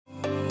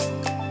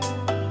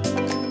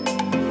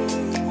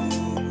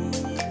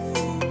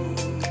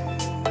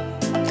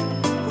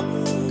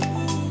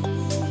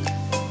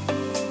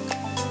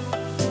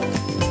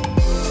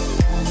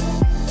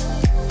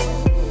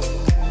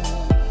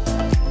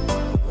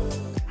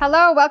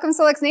Hello, welcome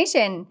Solix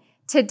Nation.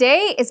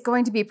 Today is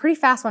going to be a pretty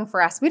fast one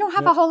for us. We don't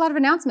have a whole lot of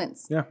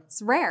announcements. Yeah.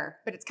 It's rare,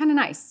 but it's kind of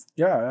nice.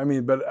 Yeah, I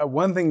mean, but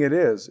one thing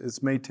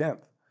it's May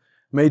 10th.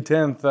 May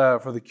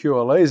 10th for the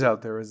QLAs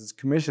out there is it's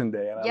Commission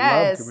Day. And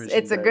I love Commission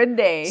it's Day. a good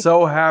day.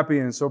 So happy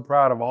and so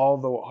proud of all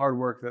the hard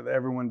work that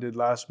everyone did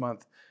last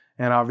month,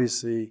 and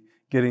obviously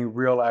getting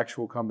real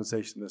actual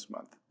compensation this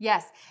month.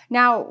 Yes.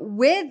 Now,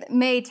 with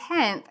May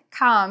 10th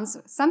comes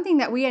something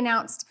that we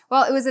announced.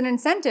 Well, it was an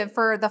incentive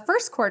for the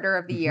first quarter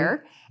of the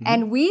year.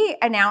 And we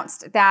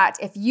announced that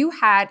if you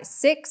had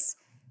 6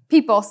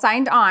 people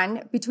signed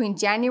on between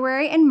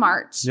January and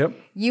March,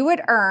 you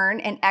would earn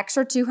an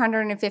extra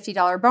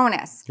 $250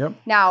 bonus.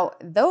 Now,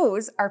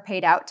 those are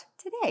paid out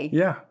today.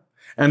 Yeah.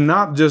 And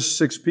not just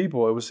 6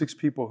 people, it was 6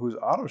 people whose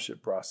auto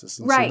ship process.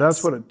 And so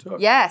that's what it took.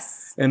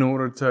 Yes. In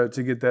order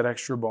to get that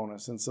extra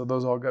bonus. And so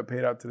those all got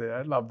paid out today.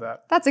 I love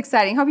that. That's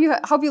exciting. Hope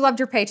you loved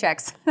your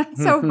paychecks.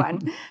 That's so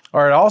fun.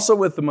 All right, also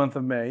with the month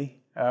of May,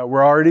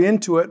 we're already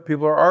into it.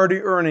 People are already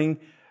earning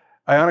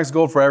Ionix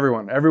Gold for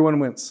everyone. Everyone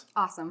wins.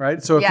 Awesome.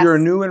 Right? So if you're a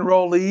new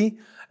enrollee,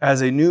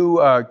 as a new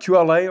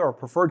QLA or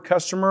preferred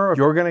customer,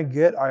 you're going to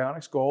get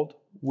Ionix Gold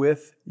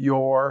with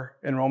your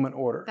enrollment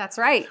order. That's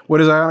right.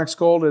 What is Ionix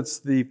Gold? It's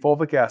the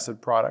fulvic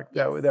acid product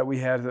that we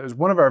had. It was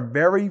one of our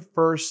very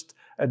first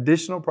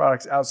additional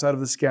products outside of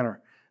the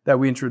scanner that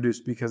we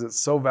introduced because it's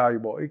so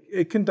valuable.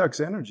 It conducts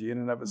energy in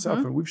and of itself,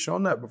 and we've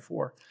shown that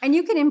before. And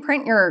you can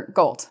imprint your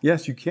gold.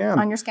 Yes, you can.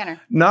 On your scanner.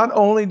 Not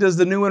only does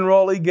the new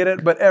enrollee get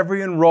it, but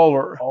every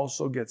enroller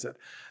also gets it.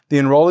 The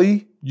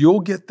enrollee, you'll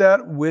get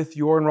that with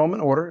your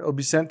enrollment order. It'll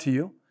be sent to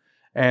you.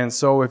 And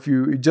so if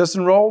you just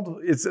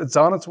enrolled, it's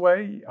on its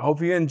way. I hope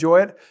you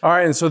enjoy it. All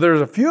right, and so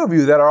there's a few of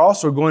you that are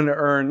also going to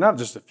earn, not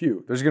just a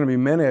few, there's going to be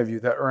many of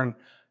you that earn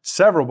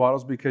several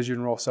bottles because you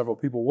enroll several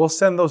people. We'll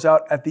send those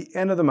out at the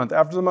end of the month.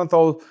 After the month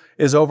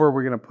is over,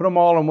 we're going to put them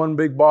all in one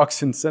big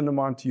box and send them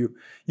on to you.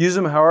 Use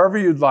them however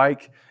you'd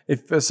like.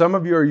 If some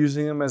of you are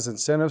using them as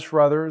incentives for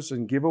others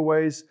and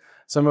giveaways,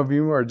 some of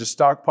you are just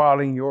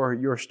stockpiling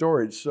your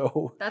storage.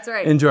 So that's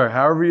right. Enjoy.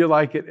 However you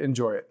like it,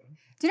 enjoy it.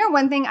 Do you know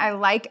one thing I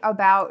like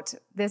about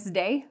this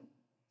day?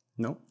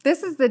 No.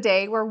 This is the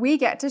day where we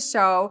get to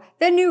show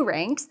the new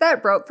ranks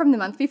that broke from the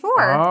month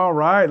before. All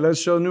right, let's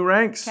show new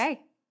ranks.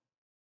 Okay.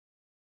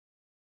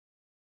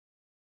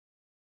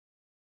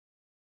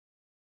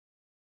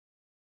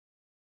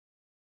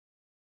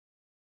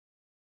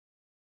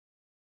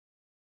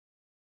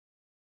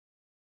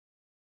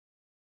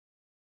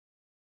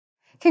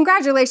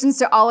 Congratulations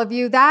to all of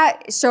you.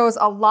 That shows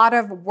a lot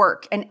of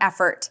work and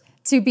effort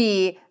to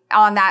be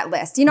on that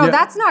list. You know,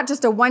 that's not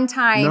just a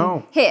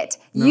one-time hit.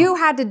 No. You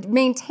had to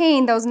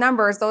maintain those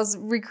numbers, those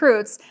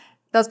recruits,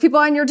 those people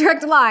on your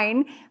direct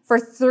line for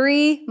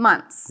 3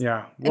 months.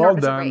 Yeah, well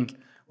done.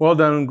 Well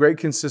done. Great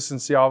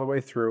consistency all the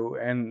way through,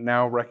 and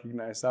now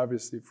recognized,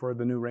 obviously, for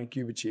the new rank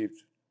you've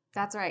achieved.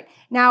 That's right.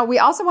 Now, we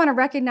also want to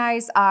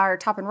recognize our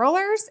top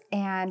enrollers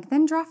and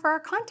then draw for our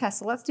contest.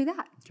 So let's do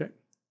that. Okay.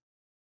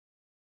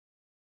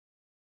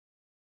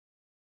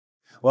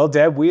 Well,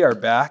 Deb, we are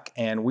back,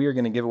 and we are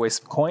going to give away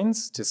some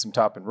coins to some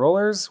top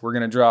enrollers. We're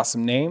going to draw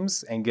some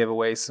names and give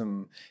away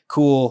some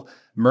cool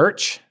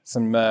merch,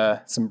 some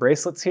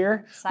bracelets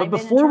here. But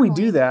before we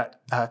do that,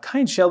 Kai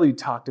and Shelby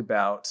talked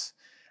about,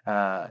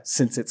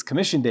 since it's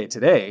Commission Day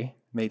today,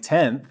 May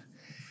 10th,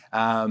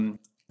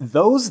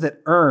 those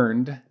that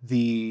earned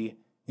the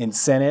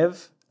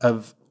incentive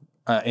of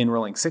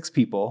enrolling 6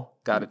 people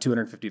got a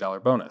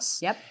 $250 bonus.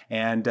 Yep.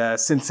 And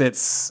since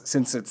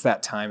it's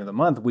that time of the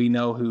month, we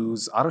know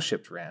whose auto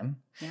shipped ran.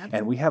 Yep.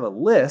 And we have a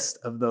list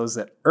of those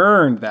that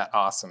earned that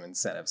awesome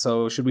incentive.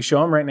 So should we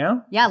show them right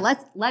now? Yeah,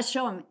 let's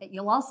show them.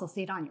 You'll also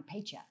see it on your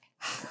paycheck.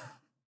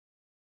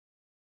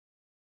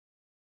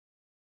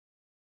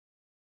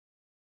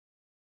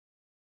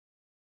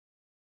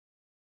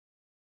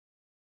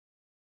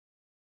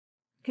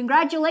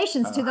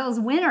 Congratulations to those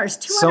winners.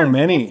 $250. So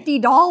many.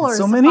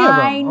 So many of them.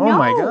 I know. Oh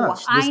my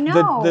gosh. I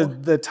know.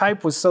 The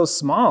type was so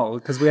small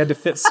because we had to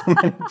fit so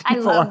many people. I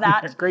love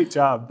that. There. Great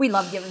job. We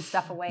love giving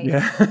stuff away.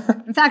 Yeah.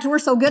 In fact, we're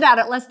so good at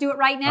it. Let's do it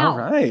right now. All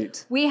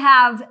right. We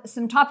have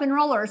some top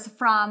enrollers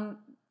from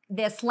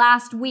this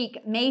last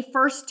week, May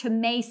 1st to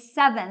May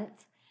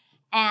 7th.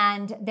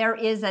 And there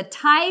is a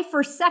tie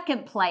for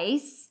second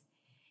place.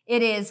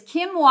 It is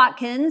Kim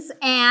Watkins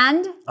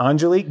and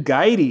Angelique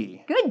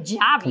Guidey. Good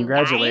job,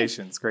 Congratulations.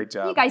 You guys. Great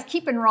job. You guys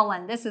keep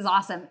enrolling. This is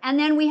awesome. And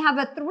then we have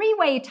a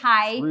 3-way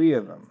tie 3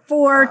 of them.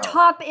 For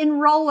top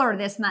enroller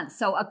this month.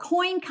 So a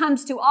coin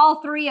comes to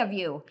all 3 of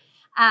you.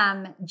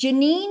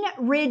 Janine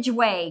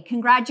Ridgway,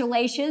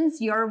 congratulations.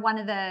 You're one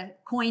of the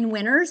coin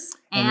winners.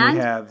 And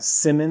we have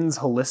Simmons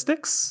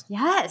Holistics.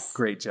 Yes.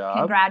 Great job.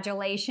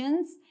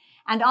 Congratulations.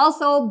 And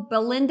also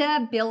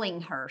Belinda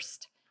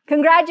Billinghurst.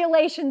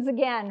 Congratulations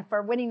again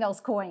for winning those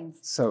coins.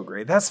 So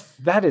great.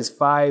 That is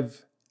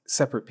 5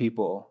 separate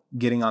people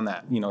getting on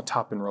that,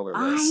 top enroller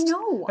list. I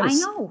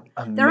know.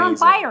 Amazing. They're on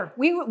fire.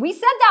 We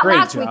said that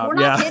last week. We're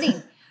not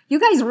kidding. You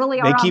guys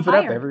really are on fire. They keep it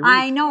up every week.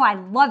 I know. I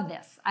love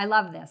this.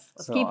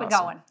 Let's keep it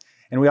going.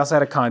 And we also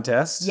had a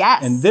contest.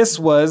 Yes. And this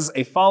was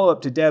a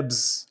follow-up to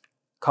Deb's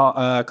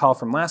call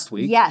from last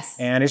week. Yes.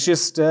 And it's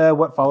just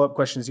what follow-up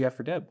questions you have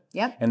for Deb.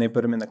 Yep. And they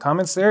put them in the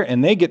comments there,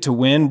 and they get to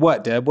win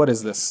what, Deb? What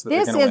is this?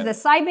 This is the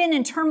Cybin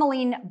and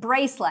Tourmaline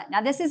bracelet.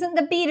 Now, this isn't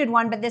the beaded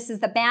one, but this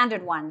is the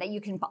banded one that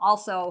you can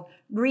also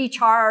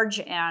recharge.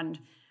 And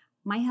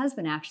my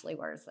husband actually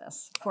wears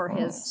this for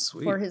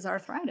his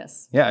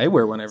arthritis. Yeah, I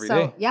wear one every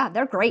day. Yeah,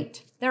 they're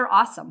great. They're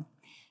awesome.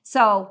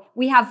 So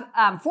we have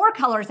 4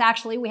 colors,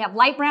 actually. We have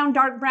light brown,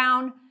 dark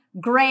brown,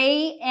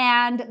 gray,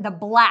 and the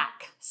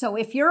black. So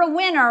if you're a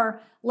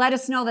winner, let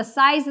us know the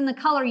size and the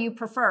color you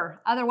prefer.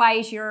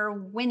 Otherwise, your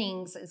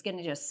winnings is going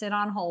to just sit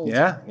on hold.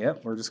 Yeah,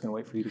 we're just going to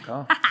wait for you to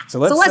call. So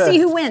let's see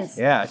who wins.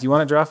 Yeah, do you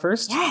want to draw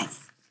first? Yes.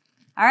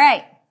 All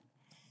right.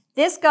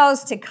 This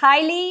goes to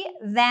Kylie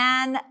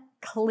Van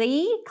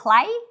Clay?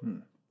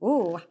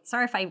 Ooh,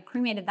 sorry if I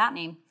cremated that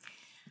name.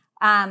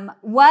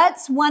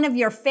 What's one of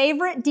your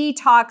favorite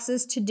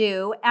detoxes to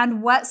do,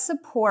 and what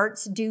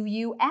supports do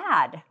you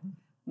add?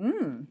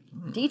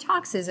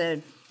 Detox is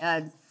a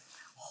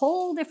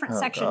whole different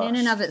section in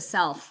and of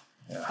itself.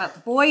 Yeah.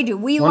 But boy, do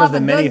we love a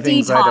good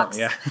detox.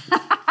 Yeah,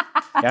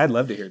 I'd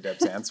love to hear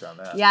Deb's answer on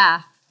that.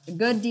 Yeah, a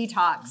good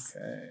detox.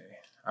 Okay.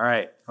 All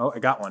right. Oh, I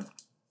got one.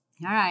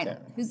 All right. Okay.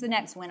 Who's the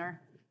next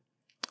winner?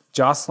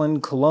 Jocelyn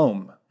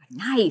Colombe.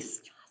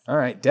 Nice. All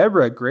right.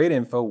 Deborah, great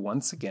info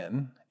once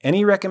again.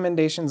 Any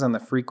recommendations on the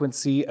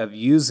frequency of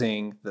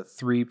using the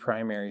 3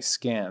 primary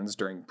scans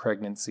during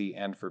pregnancy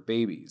and for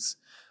babies?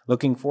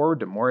 Looking forward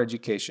to more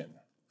education.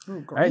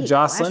 Ooh, all right,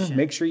 Jocelyn,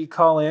 make sure you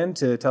call in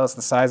to tell us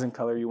the size and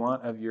color you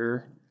want of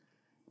your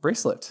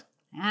bracelet.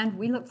 And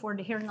we look forward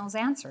to hearing those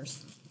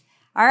answers.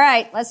 All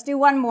right, let's do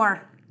one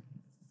more.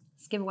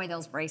 Let's give away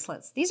those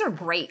bracelets. These are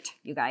great,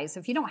 you guys.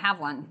 If you don't have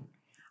one,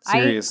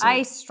 seriously,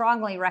 I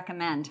strongly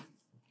recommend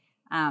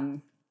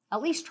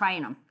at least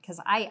trying them,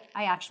 because I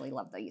actually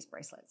love these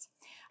bracelets.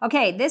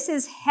 Okay, this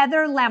is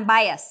Heather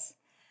Lambias.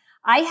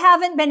 I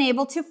haven't been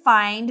able to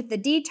find the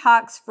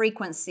detox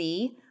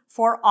frequency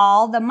for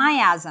all the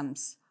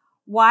miasms.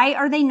 Why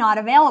are they not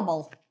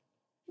available?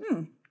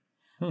 You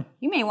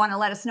may want to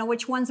let us know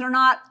which ones are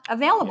not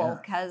available,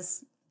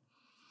 because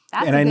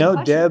that's and a I good know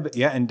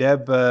question.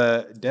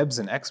 Deb's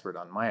an expert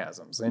on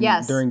miasms. And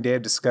yes. During Day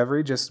of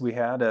Discovery, we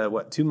had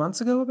 2 months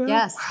ago about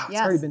yes. it? Wow, it's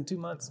yes. already been 2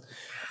 months.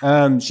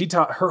 She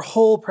taught, her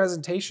whole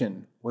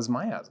presentation was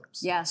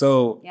miasms. Yes.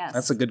 So yes.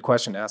 that's a good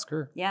question to ask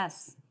her.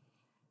 Yes.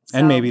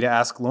 And maybe to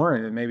ask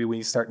Lauren, and maybe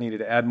we needed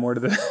to add more to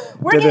the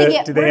We're going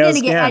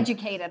to get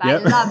educated.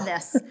 Yep. I love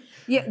this.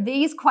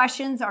 These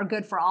questions are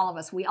good for all of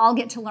us. We all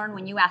get to learn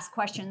when you ask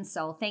questions,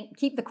 so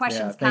keep the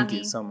questions coming. Thank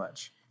you so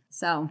much.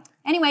 So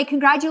anyway,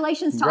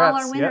 congratulations to all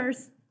our winners.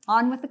 Yep.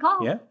 On with the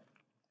call. Yeah.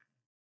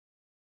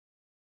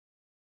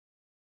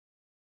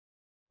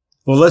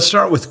 Well, let's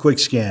start with Quick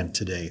Scan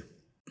today.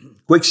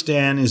 Quick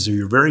Scan is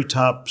your very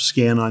top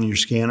scan on your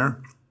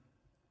scanner,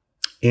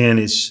 and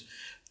it's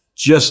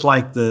just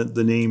like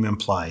the name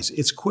implies.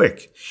 It's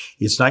quick.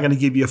 It's not going to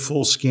give you a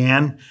full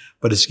scan,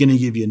 but it's going to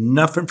give you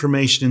enough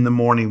information in the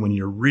morning when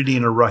you're really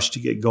in a rush to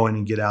get going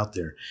and get out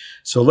there.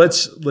 So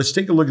let's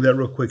take a look at that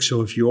real quick.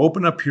 So if you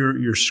open up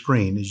your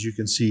screen, as you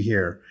can see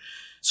here,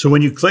 so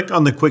when you click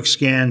on the Quick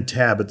Scan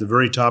tab at the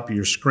very top of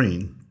your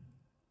screen,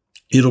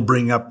 it'll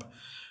bring up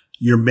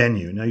your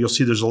menu. Now you'll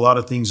see there's a lot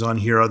of things on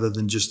here other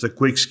than just the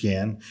Quick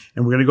Scan,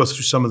 and we're going to go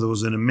through some of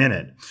those in a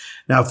minute.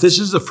 Now, if this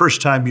is the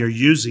first time you're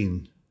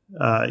using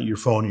your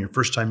phone, your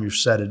first time you've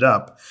set it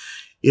up,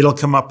 it'll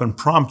come up and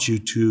prompt you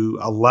to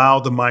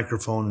allow the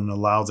microphone and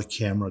allow the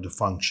camera to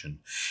function.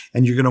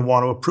 And you're going to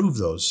want to approve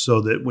those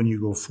so that when you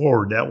go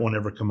forward, that won't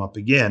ever come up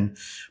again.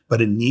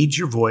 But it needs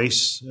your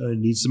voice, it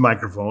needs the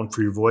microphone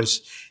for your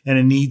voice, and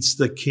it needs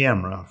the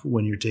camera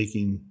when you're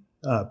taking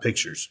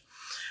pictures.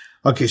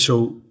 Okay,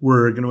 so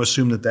we're going to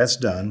assume that that's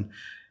done.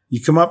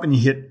 You come up and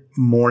you hit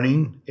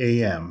Morning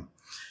AM.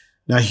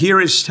 Now here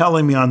it's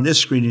telling me on this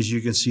screen, as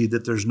you can see,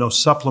 that there's no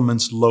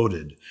supplements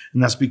loaded.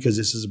 And that's because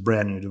this is a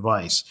brand new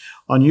device.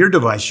 On your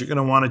device, you're going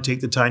to want to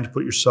take the time to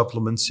put your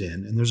supplements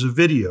in. And there's a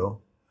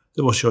video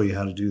that will show you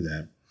how to do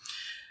that.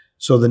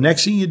 So the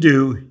next thing you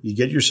do, you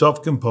get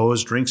yourself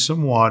composed, drink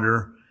some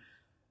water,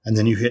 and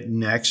then you hit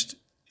Next.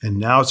 And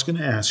now it's going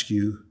to ask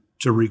you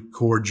to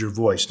record your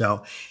voice.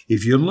 Now,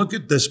 if you look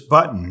at this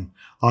button,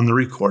 on the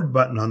record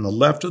button, on the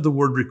left of the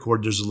word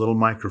record, there's a little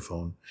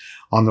microphone.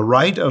 On the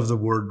right of the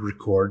word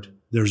record,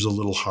 there's a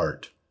little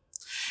heart.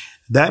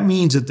 That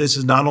means that this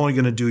is not only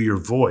going to do your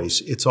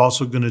voice, it's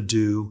also going to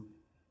do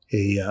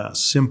a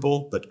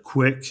simple but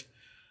quick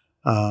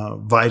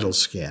vital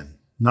scan.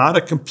 Not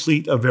a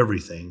complete of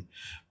everything,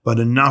 but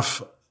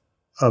enough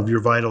of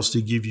your vitals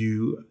to give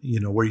you,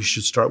 where you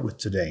should start with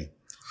today.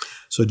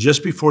 So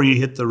just before you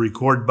hit the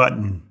record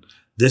button,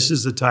 this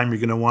is the time you're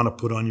going to want to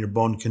put on your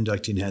bone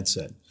conducting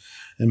headset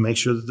and make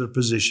sure that they're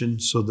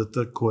positioned so that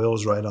the coil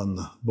is right on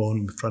the bone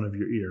in front of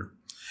your ear.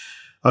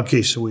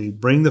 Okay, so we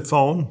bring the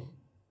phone,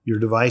 your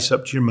device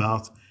up to your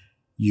mouth.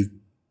 You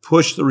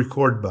push the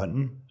record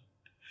button.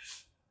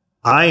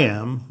 I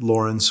am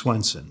Lauren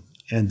Swenson,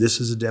 and this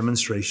is a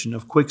demonstration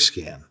of Quick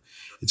Scan.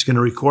 It's going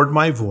to record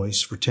my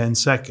voice for 10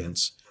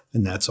 seconds,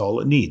 and that's all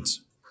it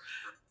needs.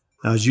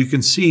 Now, as you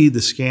can see,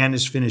 the scan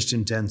is finished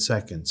in 10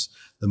 seconds.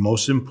 The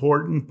most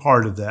important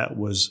part of that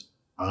was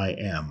I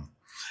am.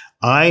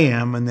 I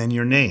am, and then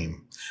your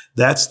name.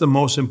 That's the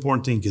most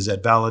important thing because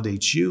that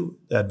validates you,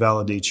 that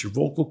validates your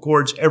vocal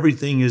cords.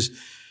 Everything is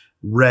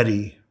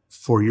ready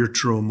for your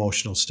true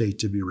emotional state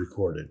to be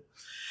recorded.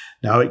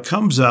 Now it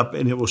comes up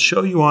and it will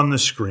show you on the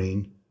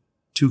screen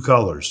 2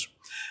 colors.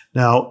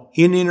 Now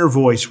in inner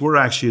voice, we're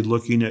actually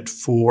looking at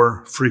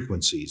 4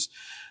 frequencies.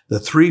 The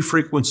 3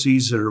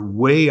 frequencies that are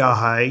way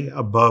high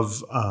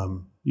above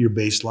your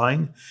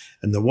baseline,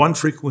 and the 1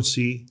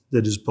 frequency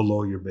that is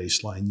below your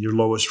baseline, your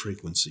lowest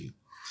frequency.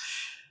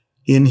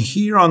 In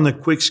here on the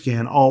quick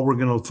scan, all we're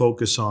going to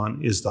focus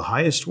on is the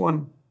highest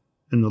one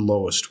and the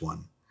lowest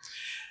one.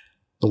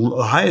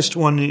 The highest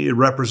one, it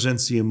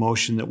represents the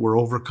emotion that we're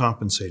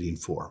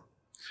overcompensating for.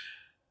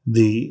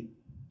 The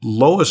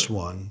lowest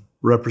one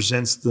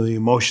represents the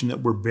emotion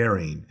that we're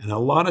burying. And a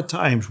lot of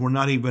times we're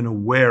not even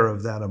aware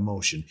of that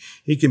emotion.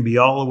 It can be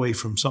all the way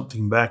from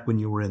something back when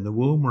you were in the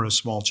womb or a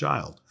small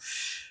child.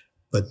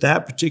 But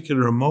that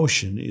particular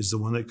emotion is the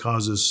one that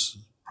causes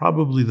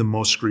probably the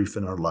most grief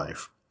in our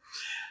life.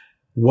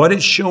 What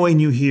it's showing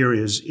you here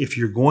is if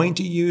you're going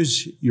to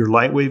use your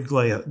light wave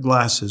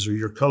glasses or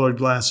your colored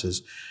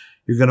glasses,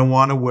 you're going to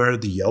want to wear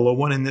the yellow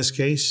one in this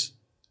case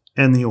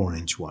and the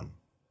orange one.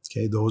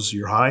 Okay, those are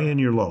your high and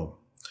your low.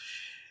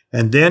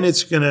 And then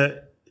it's going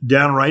to,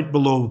 down right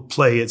below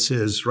play, it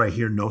says right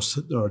here, no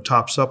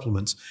top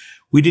supplements.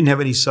 We didn't have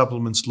any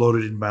supplements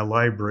loaded in my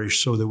library,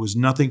 so there was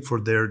nothing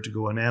for there to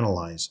go and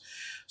analyze.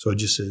 So it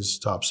just says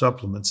top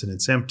supplements and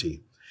it's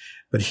empty.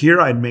 But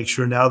here I'd make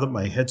sure now that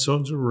my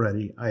headphones are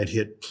ready, I'd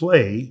hit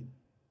play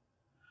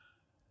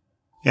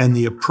and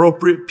the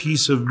appropriate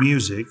piece of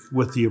music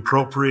with the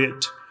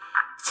appropriate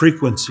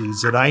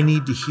frequencies that I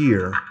need to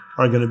hear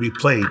are going to be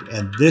played.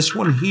 And this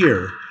one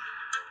here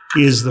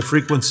is the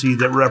frequency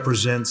that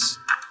represents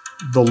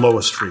the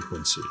lowest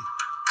frequency.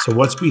 So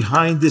what's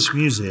behind this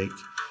music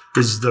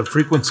is the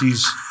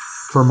frequencies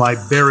for my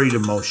buried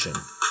emotion.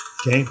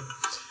 Okay?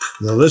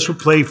 Now this will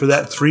play for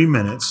that 3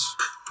 minutes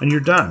and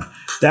you're done.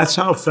 That's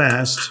how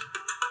fast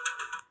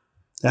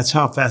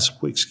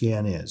quick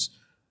scan is.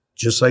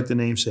 Just like the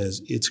name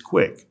says, it's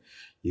quick.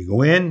 You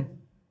go in,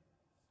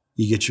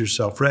 you get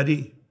yourself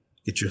ready,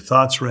 get your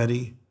thoughts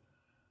ready,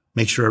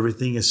 make sure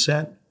everything is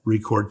set,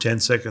 record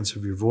 10 seconds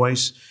of your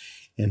voice,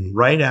 and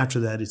right after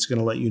that, it's going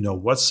to let you know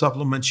what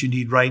supplements you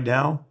need right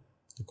now,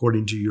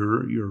 according to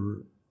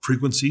your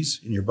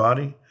frequencies in your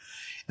body,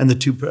 and the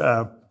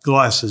 2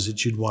 glasses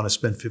that you'd want to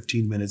spend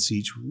 15 minutes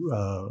each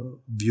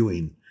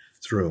viewing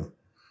through.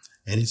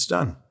 And it's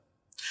done.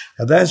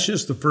 Now that's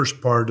just the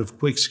first part of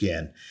quick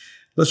scan.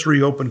 Let's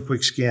reopen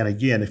quick scan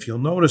again. If you'll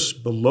notice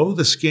below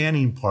the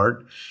scanning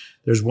part,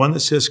 there's one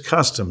that says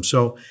custom.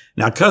 So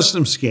now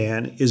custom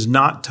scan is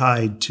not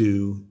tied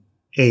to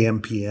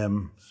AM,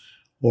 PM,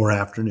 or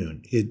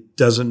afternoon. It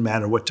doesn't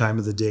matter what time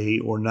of the day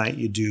or night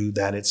you do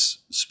that.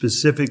 It's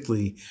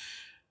specifically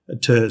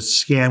to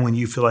scan when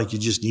you feel like you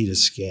just need a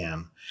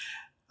scan.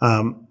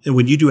 And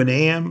when you do an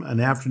AM, an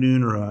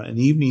afternoon, or an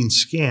evening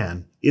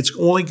scan, it's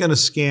only going to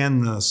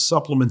scan the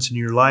supplements in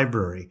your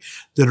library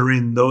that are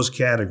in those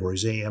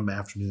categories, AM,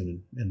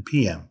 afternoon, and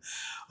PM.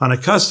 On a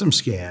custom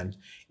scan,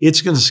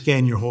 it's going to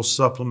scan your whole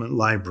supplement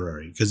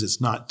library because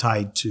it's not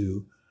tied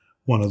to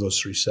one of those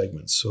 3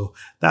 segments. So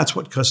that's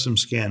what custom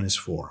scan is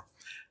for.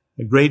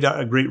 A great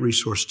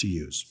resource to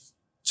use.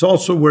 It's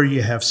also where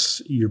you have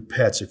your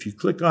pets. If you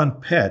click on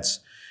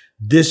pets,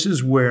 this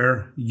is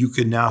where you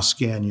can now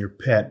scan your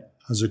pet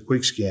as a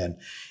quick scan.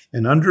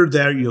 And under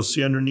there, you'll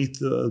see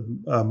underneath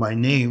my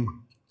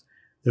name,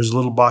 there's a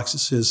little box that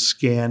says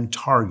scan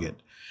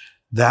target.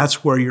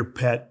 That's where your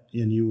pet,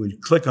 and you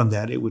would click on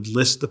that. It would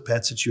list the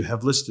pets that you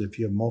have listed. If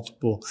you have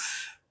multiple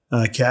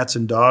cats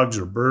and dogs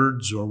or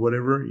birds or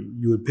whatever,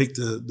 you would pick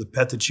the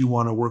pet that you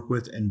want to work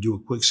with and do a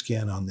quick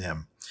scan on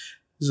them.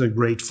 This is a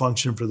great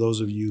function for those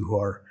of you who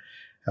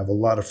have a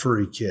lot of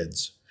furry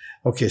kids.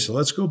 Okay, so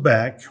let's go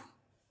back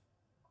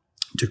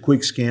to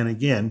quick scan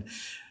again.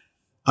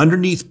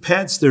 Underneath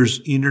pets,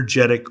 there's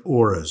energetic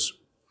auras.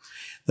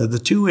 Now, the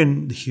 2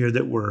 in here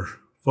that we're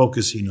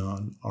focusing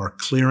on are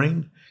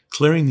clearing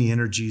the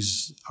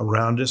energies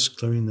around us,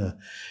 clearing the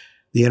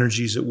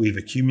energies that we've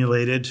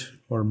accumulated,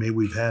 or maybe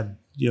we've had,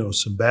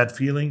 some bad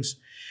feelings,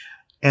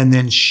 and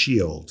then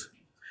shield.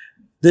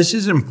 This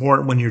is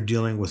important when you're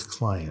dealing with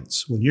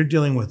clients. When you're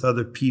dealing with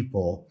other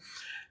people,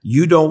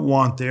 you don't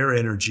want their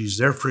energies,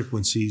 their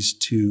frequencies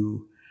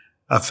to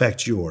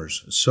affect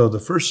yours. So the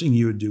first thing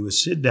you would do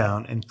is sit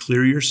down and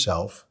clear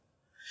yourself,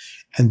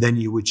 and then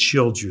you would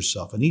shield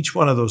yourself. And each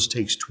one of those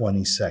takes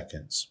 20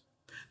 seconds.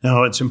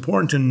 Now, it's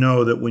important to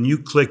know that when you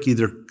click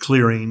either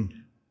clearing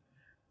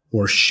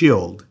or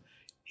shield,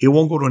 it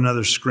won't go to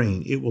another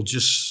screen. It will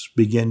just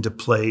begin to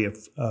play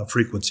a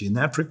frequency, and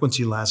that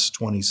frequency lasts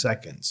 20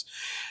 seconds.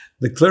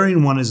 The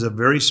clearing one is a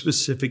very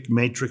specific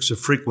matrix of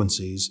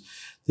frequencies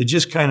that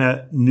just kind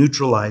of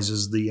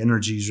neutralizes the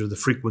energies or the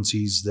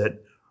frequencies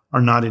that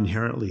are not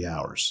inherently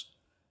ours.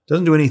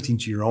 Doesn't do anything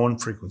to your own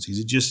frequencies.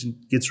 It just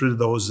gets rid of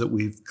those that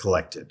we've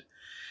collected.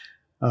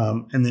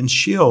 And then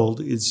shield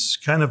is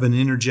kind of an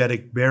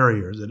energetic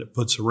barrier that it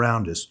puts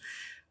around us.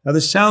 Now,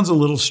 this sounds a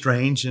little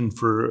strange, and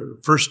for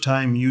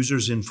first-time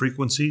users in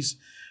frequencies,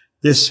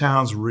 this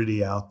sounds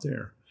really out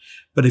there.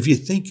 But if you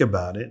think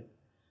about it,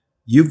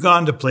 you've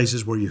gone to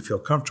places where you feel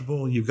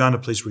comfortable, you've gone to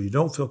places where you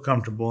don't feel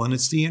comfortable, and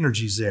it's the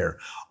energies there.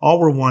 All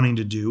we're wanting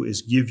to do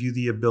is give you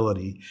the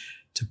ability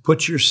to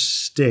put your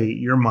state,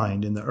 your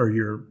mind, or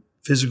your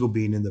physical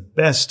being in the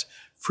best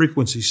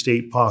frequency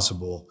state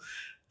possible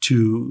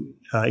to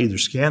either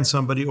scan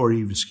somebody or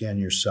even scan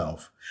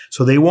yourself.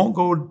 So they won't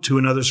go to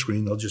another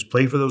screen. They'll just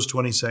play for those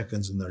 20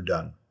 seconds and they're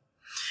done.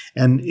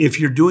 And if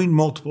you're doing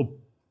multiple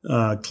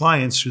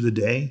clients through the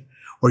day,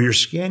 or you're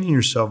scanning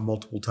yourself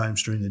multiple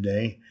times during the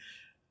day,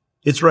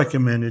 it's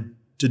recommended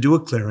to do a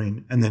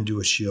clearing and then do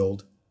a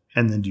shield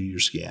and then do your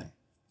scan.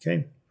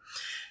 Okay.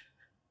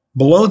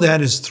 Below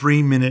that is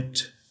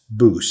 3-minute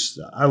boosts.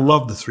 I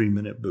love the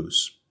 3-minute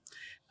boosts.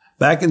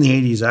 Back in the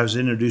 80s, I was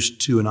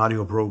introduced to an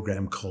audio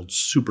program called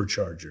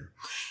Supercharger.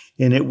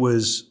 And it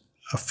was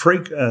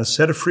a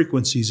set of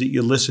frequencies that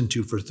you listen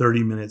to for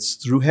 30 minutes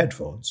through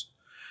headphones.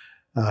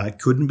 It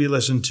couldn't be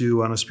listened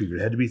to on a speaker.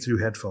 It had to be through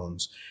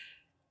headphones.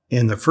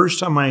 And the first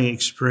time I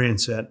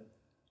experienced that,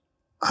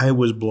 I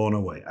was blown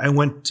away. I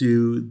went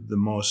to the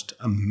most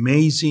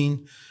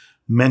amazing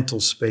mental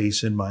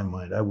space in my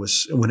mind.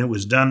 When it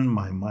was done,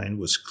 my mind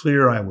was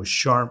clear, I was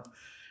sharp,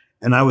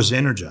 and I was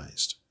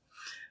energized.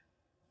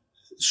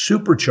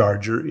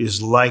 Supercharger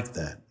is like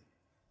that.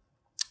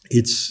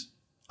 It's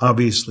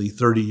obviously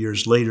 30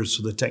 years later,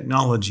 so the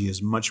technology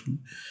is much,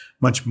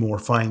 much more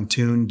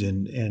fine-tuned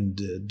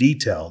and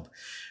detailed.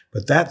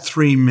 But that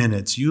 3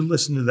 minutes, you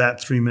listen to that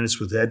 3 minutes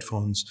with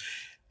headphones,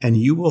 and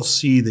you will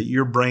see that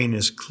your brain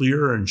is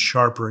clearer and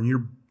sharper,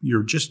 and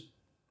you're just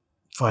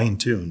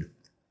fine-tuned.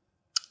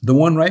 The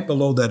one right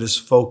below that is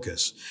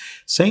focus.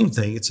 Same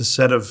thing. It's a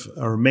set of,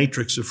 or a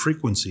matrix of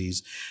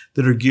frequencies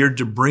that are geared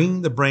to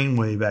bring the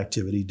brainwave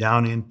activity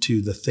down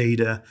into the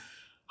theta,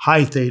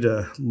 high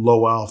theta,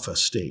 low alpha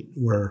state,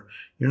 where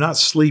you're not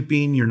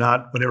sleeping, you're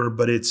not whatever,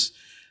 but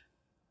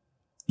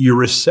you're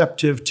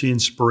receptive to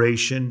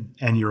inspiration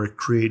and you're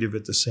creative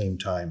at the same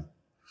time.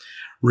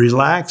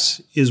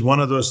 Relax is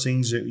one of those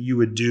things that you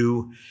would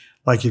do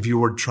like if you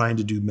were trying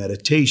to do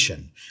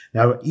meditation.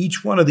 Now,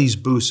 each one of these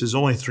boosts is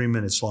only 3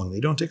 minutes long. They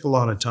don't take a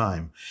lot of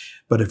time.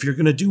 But if you're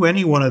going to do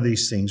any one of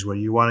these things where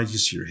you want to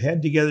just your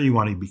head together, you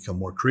want to become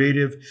more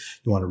creative,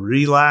 you want to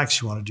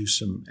relax, you want to do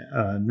some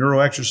neuro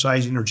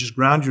exercising or just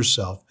ground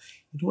yourself,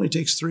 it only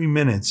takes 3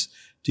 minutes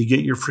to get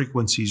your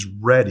frequencies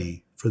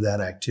ready for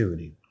that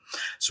activity.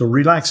 So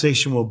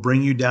relaxation will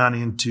bring you down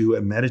into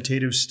a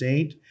meditative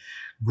state.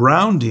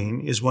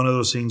 Grounding is one of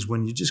those things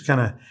when you just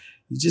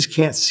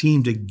can't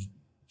seem to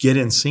get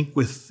in sync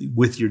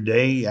with your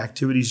day.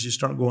 Activities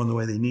just aren't going the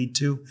way they need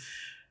to.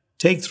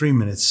 Take 3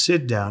 minutes,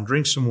 sit down,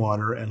 drink some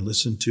water, and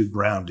listen to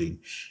grounding.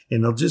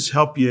 And it'll just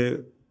help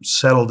you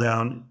settle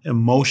down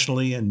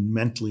emotionally and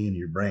mentally in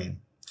your brain.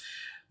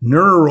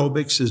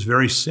 Neuroaerobics is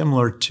very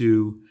similar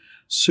to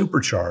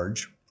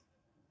Supercharge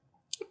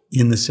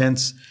in the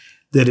sense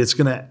that it's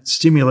going to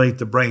stimulate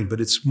the brain, but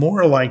it's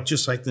more like,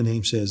 just like the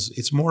name says,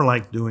 it's more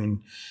like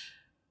doing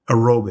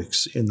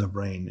aerobics in the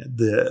brain.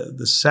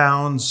 The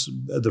sounds,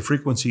 the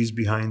frequencies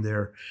behind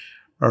there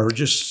are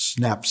just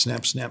snap,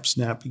 snap, snap,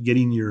 snap,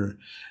 getting your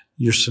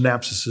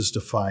synapses to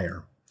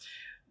fire.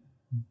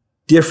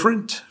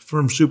 Different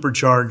from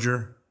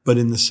Supercharger, but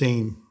in the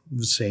same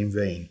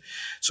vein.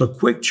 So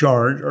quick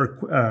charge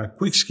or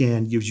quick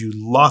scan gives you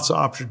lots of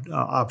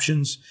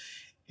options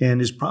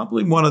and is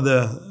probably one of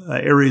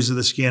the areas of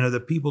the scanner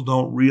that people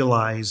don't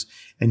realize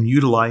and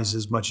utilize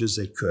as much as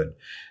they could.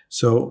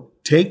 So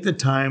take the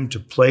time to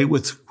play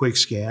with quick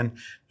scan.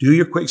 Do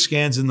your quick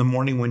scans in the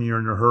morning when you're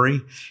in a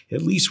hurry.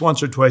 At least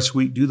once or twice a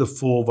week, do the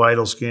full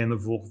vital scan, the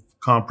full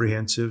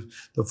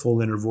comprehensive, the full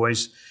inner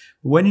voice.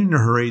 But when you're in a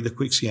hurry, the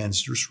quick scan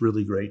is just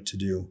really great to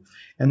do.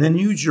 And then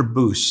use your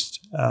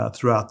boost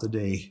throughout the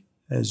day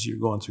as you're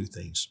going through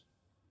things.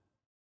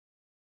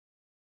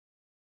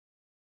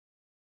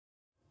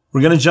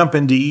 We're going to jump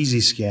into Easy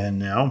Scan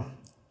now.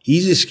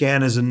 Easy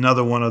Scan is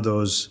another one of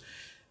those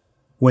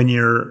when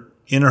you're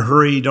in a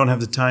hurry, you don't have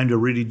the time to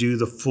really do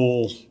the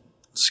full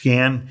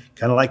scan,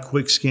 kind of like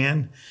Quick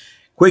Scan.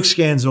 Quick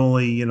Scan's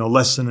only,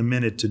 less than a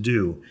minute to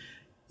do.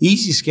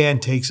 Easy Scan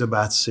takes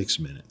about 6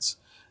 minutes,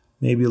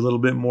 maybe a little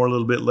bit more, a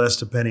little bit less,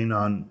 depending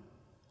on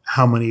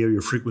how many of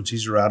your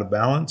frequencies are out of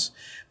balance.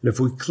 But if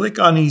we click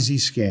on Easy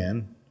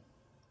Scan,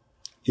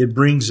 it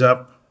brings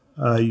up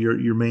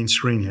your main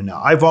screen here.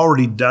 Now, I've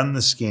already done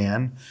the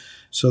scan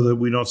so that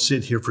we don't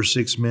sit here for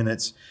 6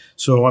 minutes.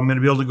 So I'm going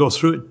to be able to go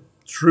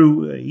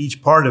through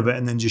each part of it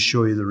and then just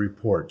show you the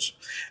reports.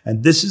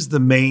 And this is the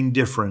main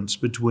difference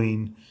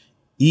between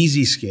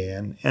Easy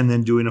Scan and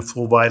then doing a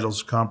full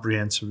vitals,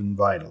 comprehensive, and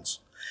vitals.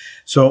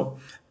 So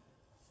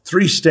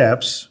 3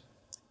 steps,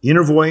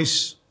 inner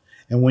voice,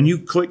 and when you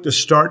click to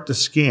start the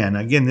scan,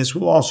 again, this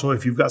will also,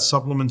 if you've got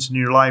supplements in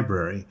your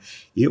library,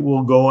 it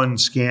will go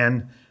and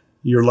scan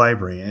your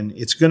library, and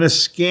it's going to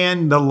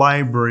scan the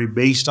library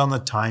based on the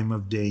time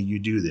of day you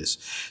do this.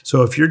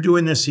 So if you're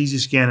doing this easy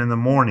scan in the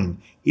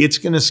morning, it's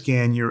going to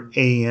scan your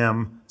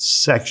AM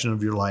section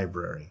of your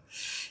library.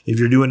 If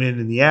you're doing it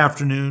in the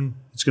afternoon,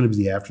 it's going to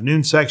be the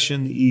afternoon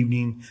section, the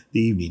evening.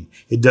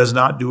 It does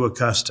not do a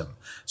custom.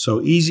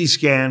 So easy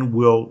scan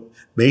will,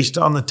 based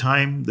on the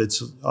time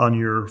that's on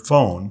your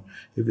phone,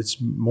 if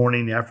it's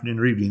morning, afternoon,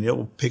 or evening, it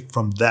will pick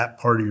from that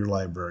part of your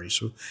library.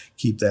 So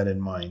keep that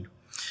in mind.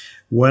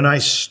 When I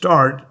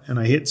start and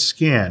I hit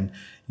scan,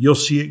 you'll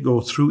see it go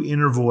through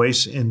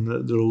InnerVoice,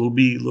 and there will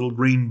be a little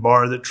green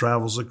bar that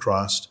travels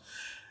across.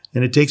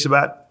 And it takes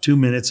about 2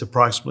 minutes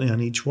approximately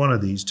on each one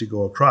of these to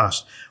go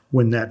across.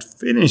 When that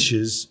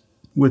finishes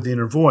with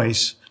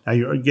InnerVoice, now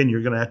you're going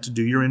to have to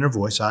do your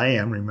InnerVoice,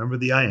 IM, remember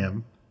the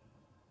IM.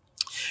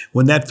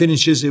 When that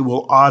finishes, it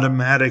will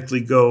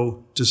automatically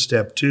go to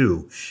step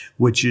 2,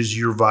 which is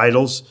your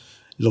vitals.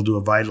 It'll do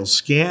a vitals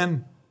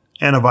scan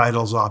and a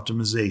vitals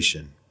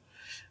optimization.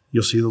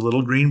 You'll see the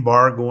little green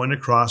bar going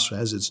across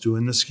as it's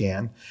doing the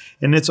scan.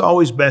 And it's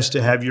always best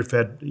to have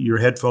your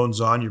headphones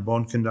on, your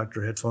bone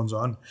conductor headphones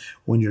on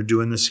when you're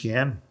doing the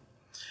scan.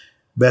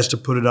 Best to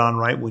put it on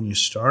right when you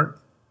start.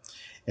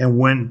 And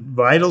when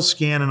vital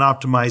scan and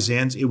optimize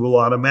ends, it will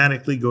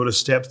automatically go to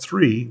step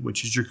 3,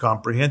 which is your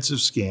comprehensive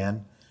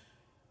scan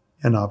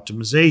and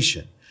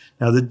optimization.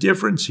 Now the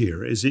difference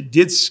here is it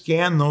did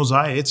scan those,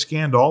 it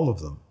scanned all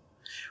of them.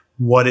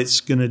 What it's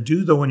going to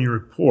do though in your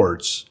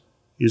reports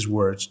is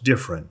where it's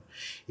different.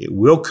 It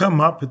will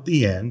come up at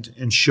the end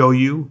and show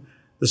you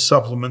the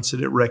supplements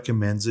that it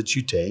recommends that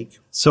you take.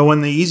 So when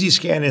the easy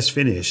scan is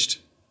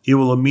finished, it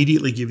will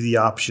immediately give you the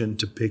option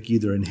to pick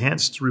either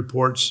enhanced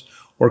reports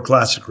or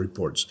classic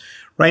reports.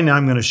 Right now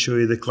I'm going to show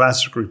you the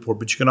classic report,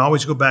 but you can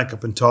always go back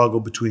up and toggle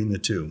between the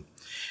two.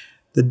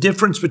 The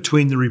difference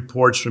between the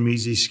reports from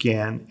easy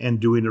scan and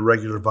doing a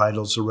regular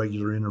vitals, a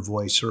regular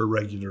InnerVoice, or a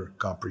regular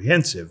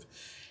comprehensive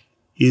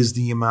is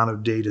the amount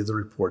of data the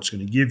report's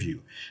going to give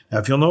you. Now,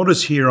 if you'll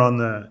notice here on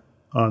the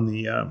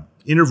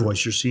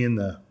InnerVoice, you're seeing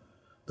the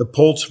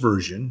Pulse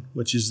version,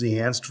 which is the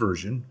enhanced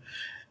version.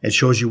 It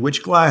shows you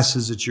which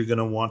glasses that you're going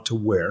to want to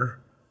wear,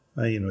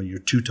 your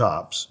 2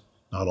 tops,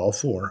 not all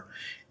 4.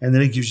 And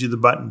then it gives you the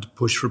button to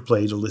push for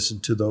play to listen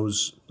to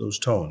those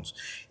tones.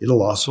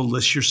 It'll also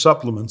list your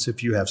supplements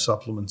if you have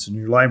supplements in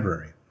your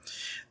library.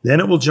 Then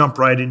it will jump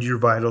right into your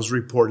vitals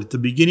report. At the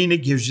beginning,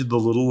 it gives you the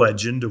little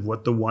legend of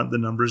what the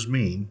numbers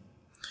mean.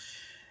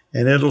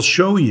 And it'll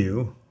show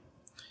you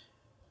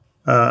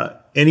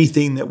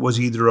anything that was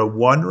either a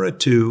 1 or a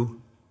 2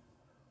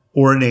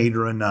 or an 8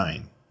 or a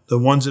 9. The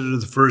ones that are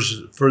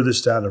the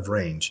furthest out of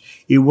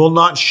range. It will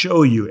not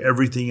show you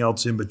everything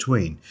else in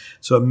between.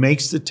 So it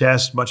makes the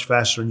test much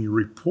faster and your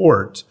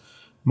report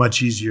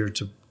much easier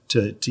to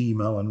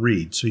email and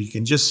read. So you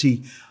can just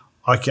see,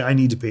 okay, I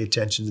need to pay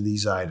attention to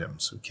these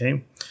items,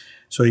 okay?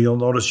 So you'll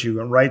notice you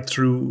went right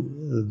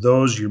through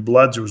those, your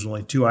bloods. There was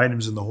only 2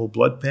 items in the whole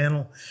blood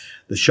panel.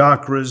 The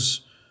chakras,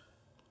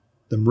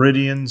 the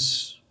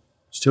meridians,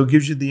 still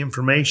gives you the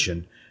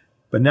information.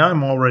 But now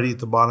I'm already at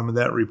the bottom of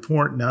that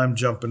report. Now I'm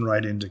jumping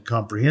right into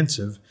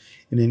comprehensive.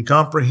 And in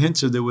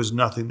comprehensive, there was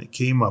nothing that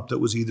came up that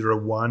was either a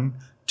 1,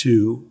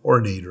 2, or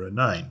an 8 or a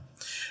 9.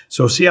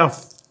 So see how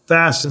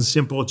fast and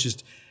simple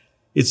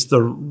it's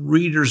the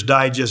Reader's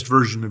Digest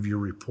version of your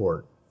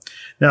report.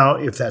 Now,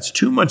 if that's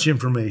too much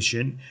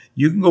information,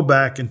 you can go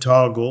back and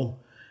toggle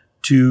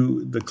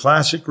to the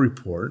classic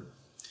report.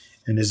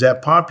 And as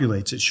that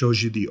populates, it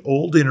shows you the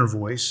old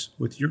InnerVoice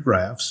with your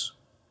graphs.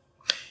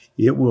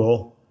 It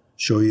will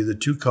show you the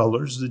 2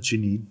 colors that you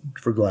need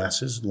for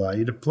glasses, allow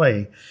you to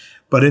play.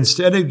 But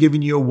instead of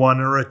giving you a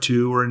 1 or a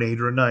 2 or an 8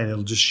 or a 9,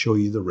 it'll just show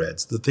you the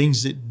reds, the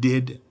things that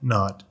did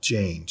not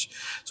change.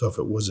 So if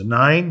it was a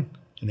 9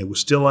 and it was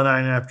still a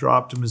 9 after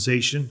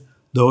optimization,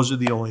 those are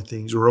the only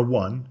things, or a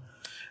 1,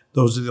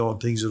 those are the only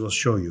things it'll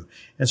show you.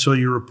 And so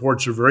your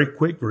reports are very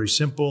quick, very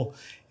simple,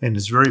 and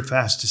it's very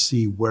fast to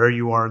see where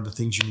you are and the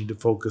things you need to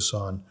focus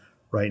on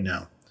right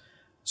now.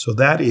 So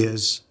that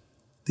is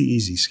the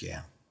easy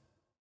scan.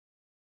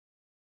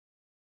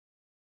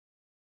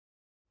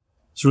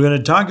 So we're going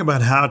to talk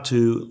about how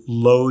to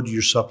load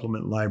your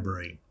supplement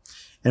library.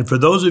 And for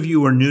those of you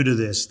who are new to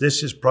this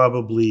is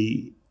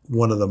probably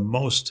one of the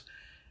most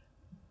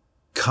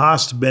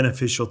cost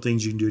beneficial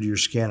things you can do to your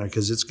scanner,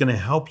 because it's going to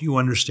help you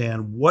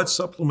understand what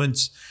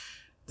supplements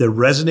that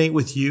resonate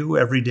with you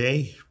every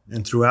day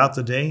and throughout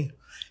the day,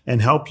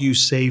 and help you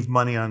save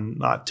money on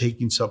not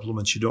taking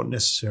supplements you don't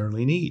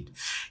necessarily need.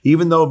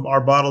 Even though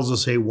our bottles will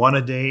say 1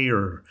 a day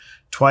or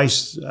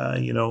twice,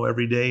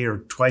 every day, or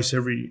twice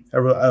every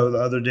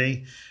other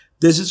day,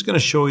 this is going to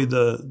show you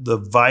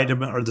the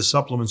vitamin or the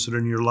supplements that are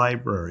in your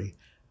library,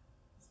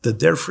 that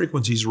their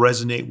frequencies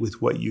resonate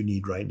with what you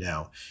need right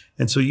now.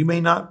 And so you may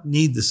not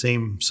need the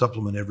same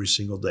supplement every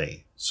single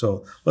day.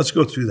 So let's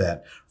go through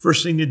that.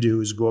 First thing to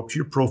do is go up to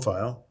your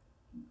profile,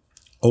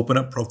 open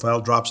up profile,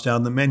 drops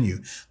down the menu.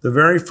 The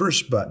very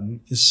first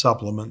button is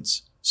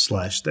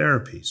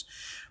supplements/therapies.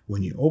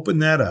 When you open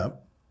that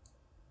up,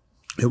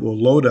 it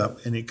will load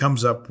up and it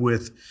comes up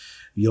with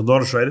You'll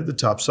notice right at the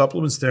top,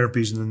 supplements,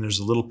 therapies, and then there's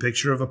a little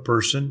picture of a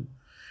person.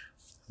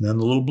 And then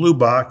the little blue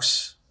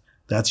box,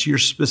 that's your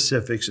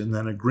specifics, and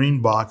then a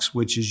green box,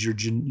 which is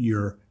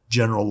your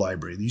general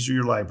library. These are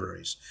your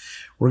libraries.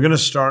 We're going to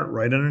start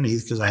right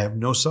underneath because I have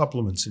no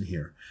supplements in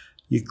here.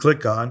 You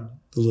click on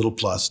the little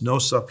plus, no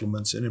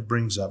supplements, and it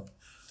brings up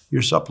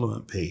your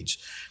supplement page.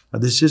 Now,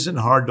 this isn't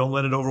hard. Don't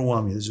let it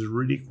overwhelm you. This is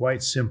really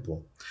quite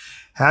simple.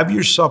 Have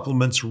your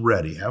supplements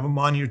ready. Have them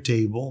on your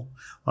table,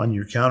 on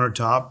your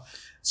countertop.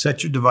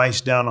 Set your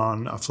device down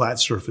on a flat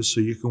surface so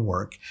you can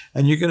work.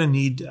 And you're going to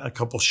need a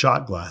couple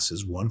shot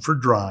glasses, one for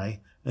dry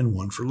and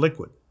one for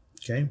liquid.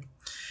 Okay?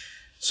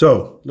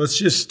 So let's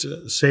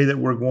just say that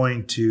we're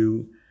going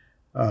to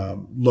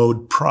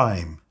load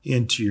Prime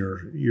into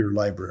your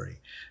library.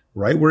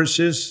 Right where it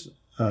says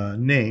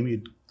name,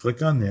 you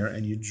click on there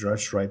and you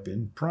just type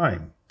in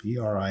Prime,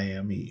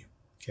 Prime.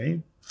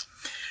 Okay?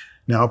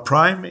 Now,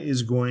 Prime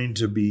is going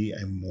to be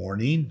a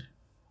morning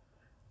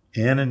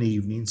and an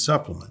evening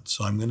supplement.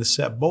 So I'm going to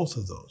set both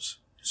of those.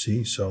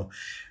 See, so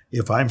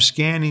if I'm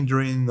scanning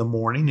during the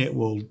morning, it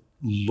will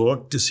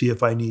look to see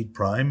if I need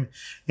Prime,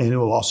 and it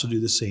will also do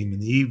the same in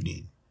the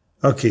evening.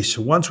 Okay,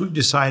 so once we've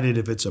decided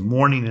if it's a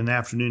morning, an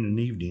afternoon, and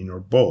evening, or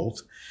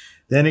both,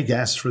 then it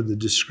asks for the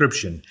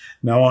description.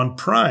 Now on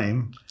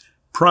Prime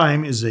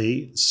is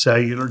a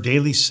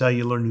daily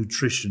cellular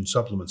nutrition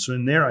supplement. So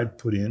in there I'd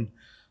put in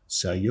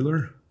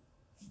cellular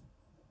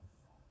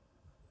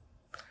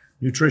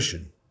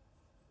nutrition.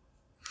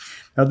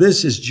 Now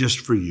this is just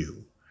for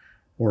you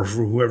or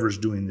for whoever's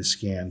doing the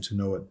scan to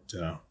know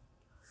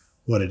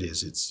what it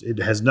is. It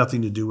has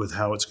nothing to do with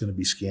how it's going to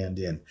be scanned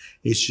in.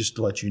 It's just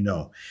to let you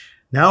know.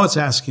 Now it's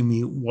asking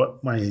me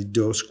what my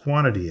dose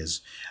quantity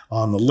is.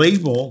 On the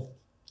label,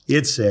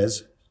 it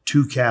says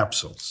 2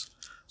 capsules.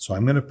 So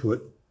I'm going to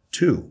put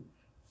 2.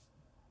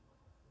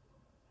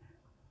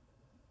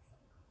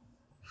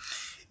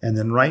 And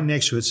then right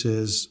next to it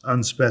says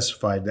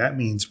unspecified. That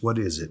means, what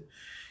is it?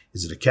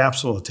 Is it a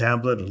capsule, a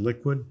tablet, a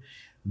liquid?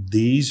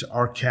 These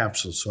are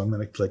capsules. So I'm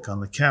going to click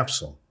on the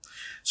capsule.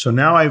 So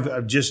now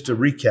I've just to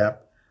recap,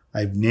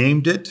 I've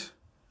named it.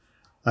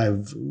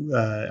 I've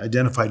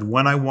identified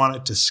when I want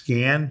it to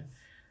scan.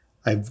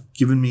 I've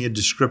given me a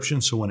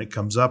description, so when it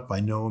comes up, I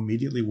know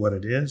immediately what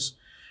it is,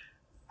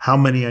 how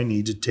many I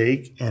need to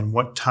take, and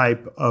what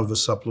type of a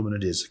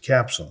supplement it is, a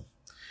capsule.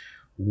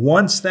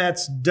 Once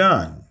that's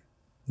done,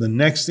 the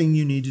next thing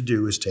you need to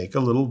do is take a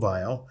little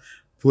vial,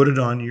 put it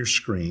on your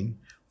screen,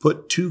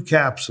 put 2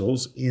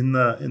 capsules in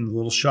the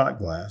little shot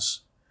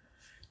glass,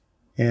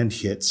 and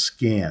hit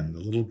scan, the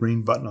little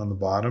green button on the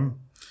bottom.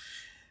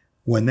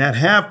 When that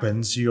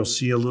happens, you'll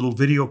see a little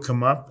video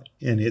come up,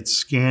 and it's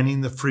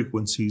scanning the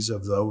frequencies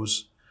of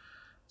those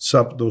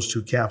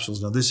 2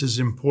 capsules. Now, this is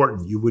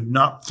important. You would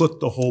not put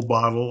the whole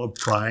bottle of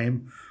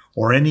Prime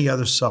or any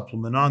other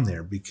supplement on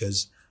there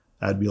because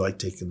that'd be like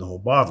taking the whole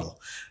bottle.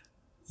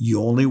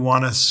 You only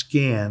want to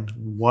scan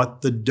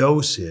what the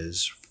dose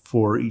is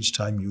for each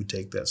time you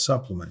take that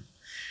supplement.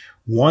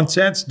 Once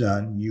that's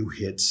done, you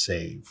hit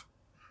save,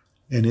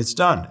 and it's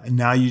done. And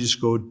now you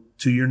just go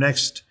to your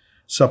next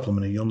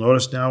supplement. And you'll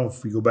notice now,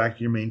 if we go back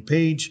to your main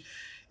page,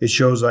 it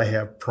shows I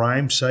have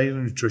Prime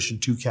Cellular Nutrition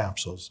 2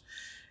 capsules,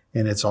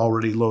 and it's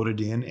already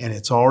loaded in, and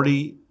it's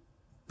already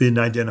been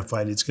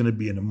identified. It's going to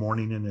be in a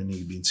morning and an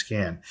evening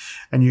scan.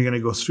 And you're going to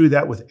go through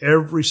that with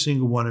every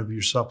single one of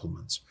your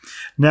supplements.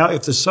 Now,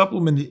 if the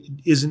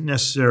supplement isn't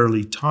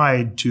necessarily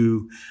tied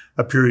to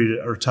a period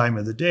or time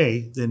of the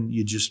day, then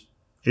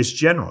it's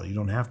general. You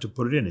don't have to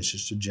put it in. It's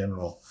just a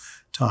general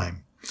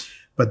time.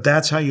 But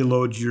that's how you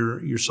load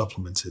your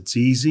supplements. It's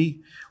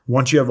easy.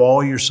 Once you have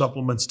all your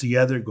supplements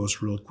together, it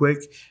goes real quick.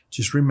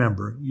 Just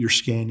remember, you're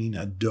scanning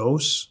a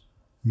dose,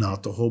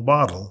 not the whole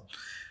bottle.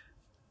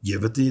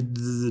 Give it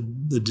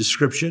the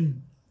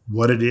description,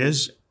 what it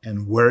is,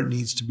 and where it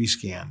needs to be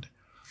scanned.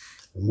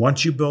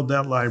 Once you build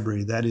that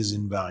library, that is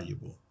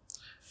invaluable.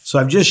 So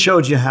I've just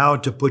showed you how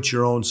to put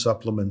your own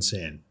supplements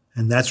in.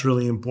 And that's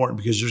really important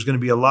because there's going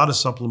to be a lot of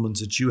supplements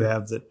that you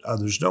have that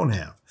others don't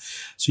have.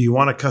 So you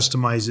want to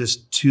customize this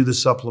to the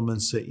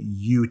supplements that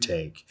you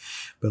take.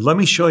 But let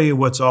me show you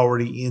what's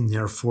already in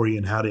there for you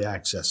and how to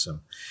access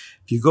them.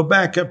 If you go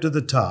back up to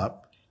the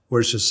top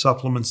where it says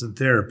supplements and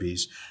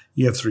therapies,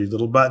 you have 3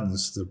 little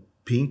buttons. The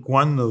pink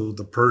one,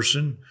 the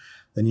person,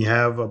 then you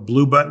have a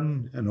blue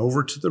button, and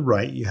over to the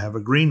right, you have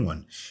a green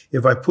one.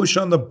 If I push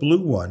on the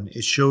blue one,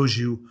 it shows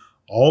you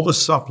all the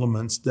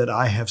supplements that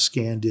I have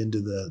scanned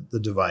into the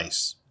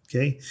device,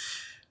 okay?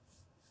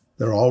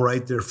 They're all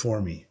right there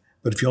for me.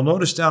 But if you'll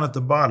notice down at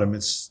the bottom,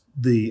 it's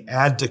the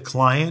add to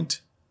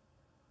client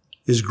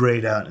is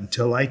grayed out.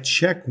 Until I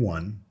check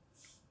one,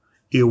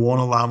 it won't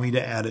allow me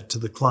to add it to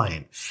the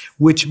client,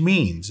 which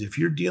means if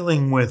you're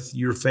dealing with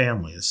your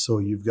family, so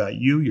you've got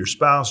you, your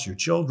spouse, your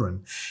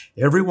children,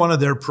 every one of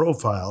their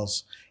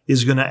profiles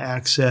is going to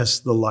access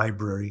the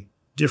library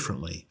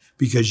differently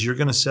because you're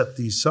going to set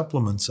these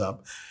supplements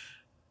up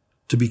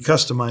to be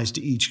customized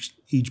to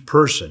each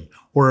person.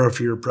 Or if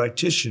you're a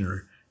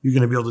practitioner, you're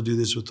going to be able to do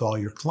this with all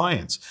your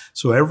clients.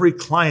 So every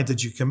client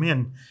that you come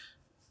in,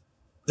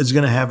 is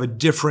going to have a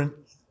different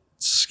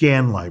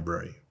scan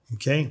library.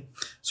 Okay.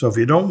 So if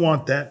you don't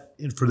want that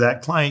for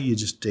that client, you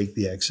just take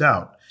the X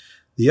out.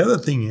 The other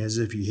thing is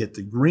if you hit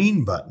the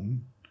green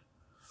button,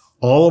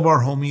 all of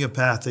our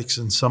homeopathics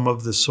and some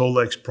of the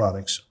Solex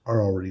products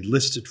are already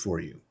listed for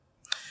you.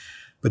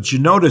 But you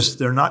notice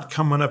they're not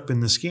coming up in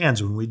the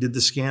scans. When we did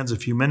the scans a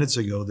few minutes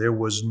ago, there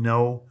was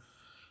no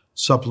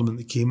supplement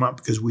that came up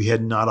because we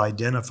had not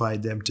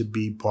identified them to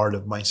be part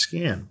of my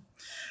scan.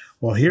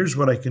 Well, here's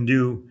what I can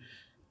do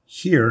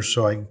here.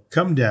 So I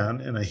come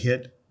down and I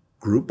hit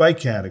group by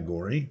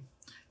category,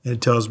 and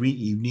it tells me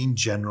evening,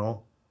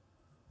 general,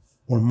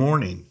 or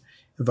morning.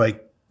 If I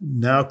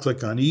now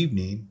click on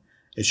evening,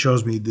 it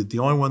shows me that the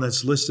only one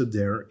that's listed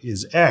there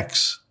is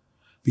X,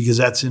 because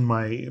that's in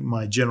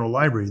my general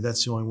library.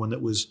 That's the only one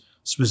that was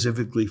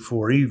specifically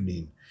for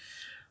evening.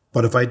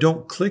 But if I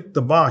don't click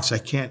the box, I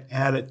can't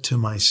add it to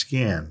my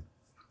scan.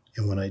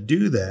 And when I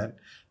do that,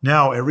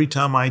 now every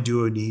time I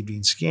do an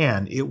evening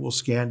scan, it will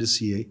scan to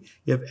see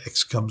if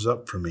X comes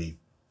up for me.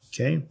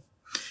 Okay?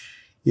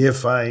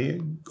 If I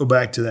go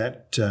back to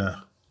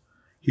that,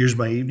 here's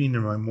my evening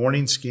and my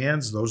morning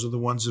scans. Those are the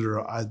ones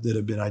that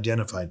have been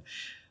identified.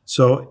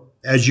 So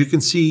as you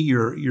can see,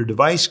 your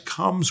device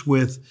comes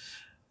with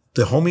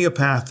the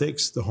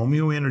homeopathics, the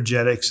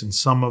homeoenergetics, and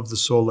some of the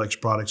Solex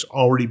products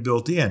already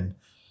built in,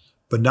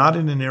 but not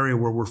in an area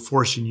where we're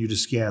forcing you to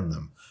scan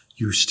them.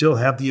 You still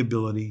have the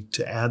ability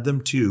to add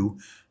them to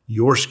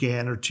your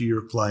scan or to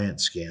your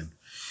client scan.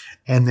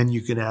 And then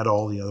you can add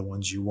all the other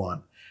ones you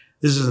want.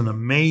 This is an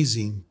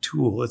amazing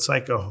tool. It's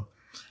like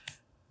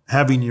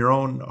having your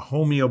own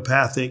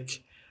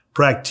homeopathic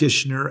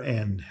practitioner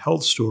and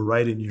health store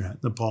right in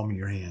the palm of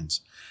your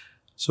hands.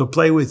 So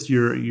play with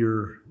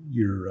your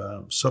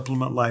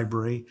supplement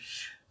library.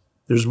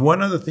 There's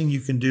one other thing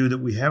you can do that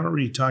we haven't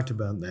really talked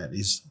about, and that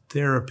is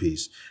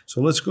therapies.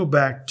 So let's go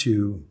back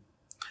to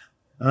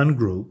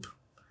ungroup.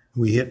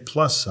 We hit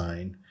plus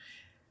sign.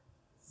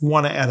 We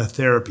want to add a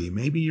therapy.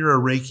 Maybe you're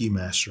a Reiki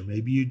master.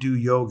 Maybe you do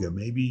yoga.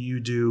 Maybe you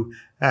do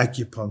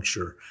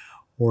acupuncture,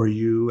 or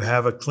you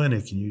have a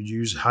clinic and you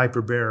use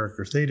hyperbaric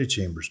or theta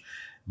chambers.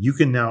 You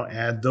can now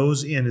add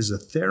those in as a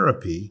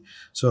therapy.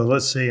 So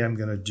let's say I'm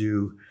going to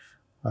do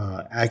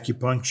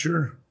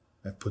acupuncture.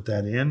 I put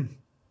that in.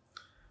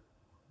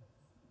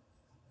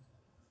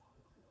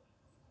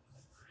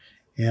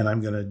 And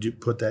I'm going to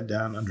put that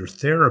down under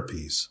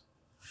therapies.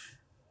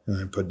 And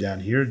I put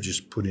down here,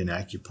 just put in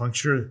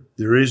acupuncture.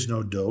 There is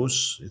no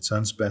dose. It's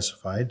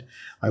unspecified.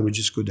 I would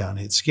just go down and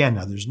hit scan.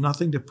 Now, there's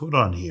nothing to put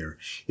on here.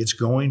 It's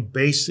going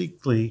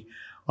basically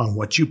on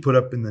what you put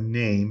up in the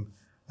name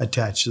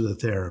attached to the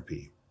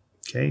therapy.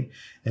 Okay?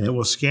 And it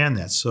will scan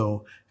that.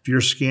 So if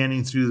you're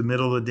scanning through the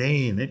middle of the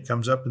day and it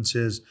comes up and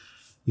says,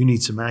 you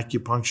need some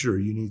acupuncture or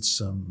you need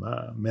some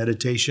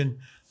meditation,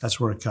 that's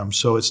where it comes.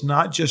 So it's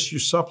not just your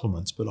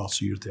supplements, but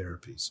also your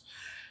therapies.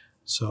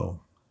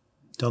 So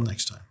until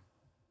next time.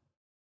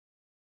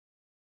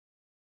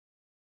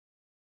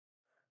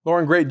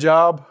 Lauren, great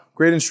job.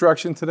 Great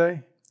instruction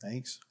today.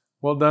 Thanks.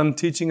 Well done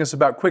teaching us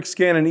about Quick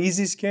Scan and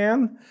Easy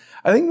Scan.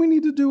 I think we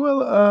need to do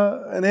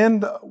an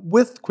end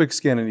with Quick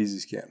Scan and Easy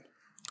Scan.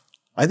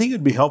 I think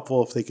it'd be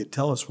helpful if they could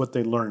tell us what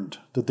they learned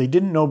that they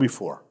didn't know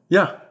before.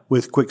 Yeah.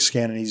 With Quick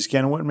Scan and Easy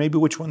Scan, and maybe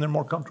which one they're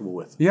more comfortable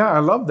with. Yeah, I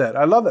love that.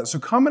 I love that. So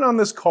comment on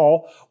this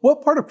call.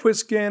 What part of Quick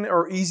Scan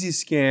or Easy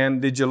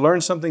Scan did you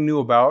learn something new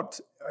about?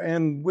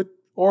 And which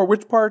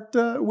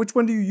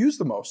one do you use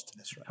the most?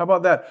 That's right. How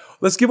about that?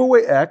 Let's give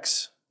away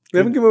X. We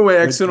haven't given away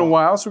X in a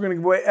while, so we're going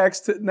to give away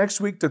X next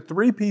week to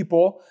 3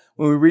 people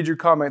when we read your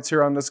comments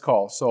here on this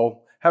call.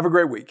 So have a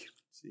great week.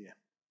 See ya.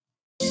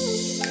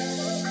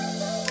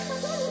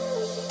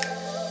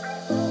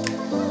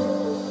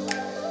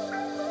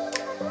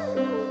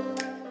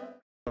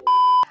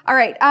 All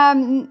right. I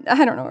don't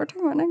know what we're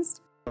talking about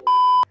next.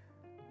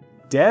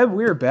 Deb,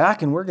 we're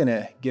back and we're going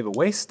to give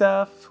away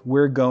stuff.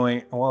 We're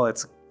going, well,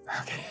 it's,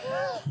 okay.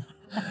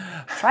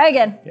 Try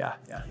again. Yeah.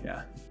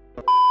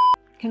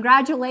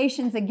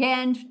 Congratulations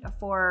again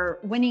for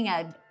winning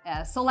a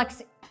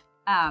Solex.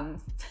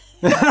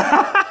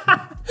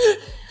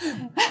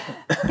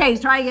 Okay,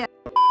 try again.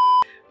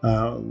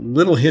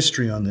 Little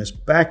history on this.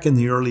 Back in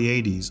the early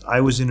 80s,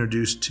 I was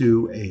introduced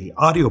to an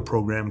audio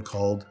program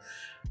called,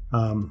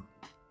 I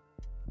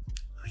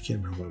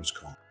can't remember what it was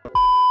called.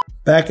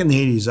 Back in the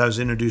 80s, I was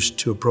introduced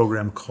to a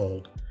program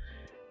called,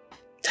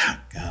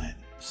 got it,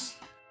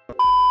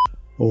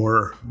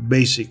 or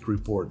Basic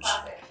Reports.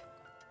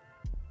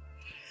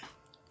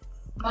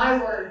 My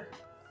word.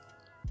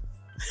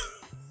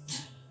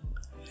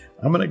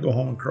 I'm going to go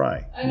home and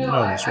cry. I know. You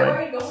know this, right? I'm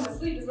already going to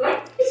sleep as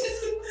well.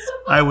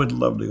 I would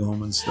love to go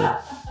home and sleep.